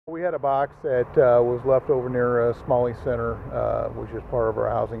We had a box that was left over near Smalley Center, which is part of our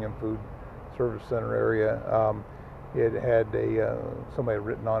housing and food service center area. It had somebody had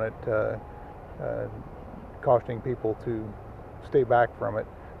written on it cautioning people to stay back from it.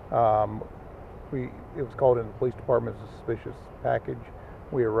 It was called in the police department as a suspicious package.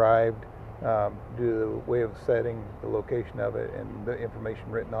 We arrived, due to the way of setting, the location of it, and the information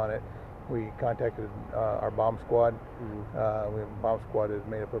written on it. We contacted our bomb squad. We have a bomb squad that is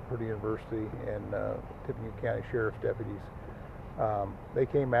made up of Purdue University and Tippecanoe County Sheriff's deputies. They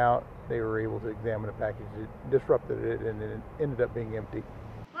came out. They were able to examine the package. It disrupted it, and it ended up being empty.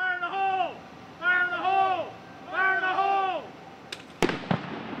 Fire in the hole! Fire in the hole! Fire in the hole!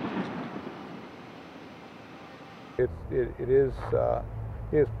 It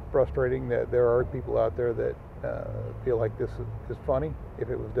is frustrating that there are people out there that feel like this is funny. If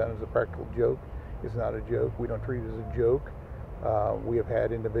it was done as a practical joke, it's not a joke. We don't treat it as a joke. We have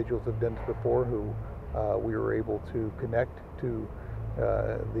had individuals who have done this before who we were able to connect to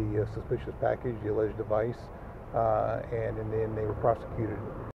the suspicious package, the alleged device, and in the end they were prosecuted.